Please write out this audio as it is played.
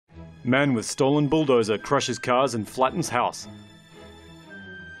Man with stolen bulldozer crushes cars and flattens house.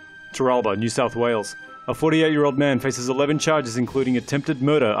 Terralba, New South Wales. A 48-year-old man faces 11 charges including attempted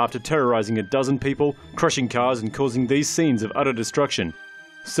murder after terrorizing a dozen people, crushing cars and causing these scenes of utter destruction.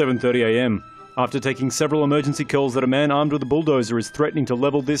 7:30 a.m. After taking several emergency calls that a man armed with a bulldozer is threatening to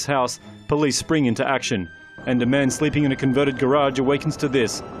level this house, police spring into action. And a man sleeping in a converted garage awakens to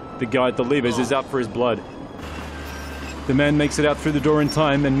this. The guy at the levers is out for his blood. The man makes it out through the door in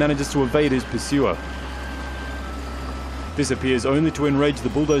time and manages to evade his pursuer. This appears only to enrage the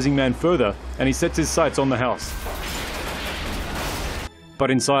bulldozing man further, and he sets his sights on the house.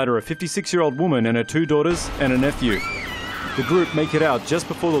 But inside are a 56-year-old woman and her 2 daughters and a nephew. The group make it out just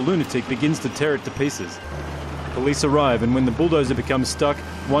before the lunatic begins to tear it to pieces. Police arrive, and when the bulldozer becomes stuck,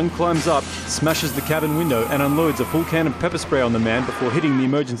 one climbs up, smashes the cabin window and unloads a full can of pepper spray on the man before hitting the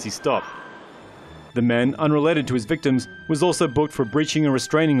emergency stop. The man, unrelated to his victims, was also booked for breaching a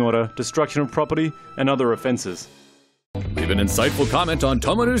restraining order, destruction of property and other offences. Leave an insightful comment on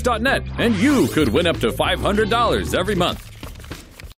TomoNews.net and you could win up to $500 every month.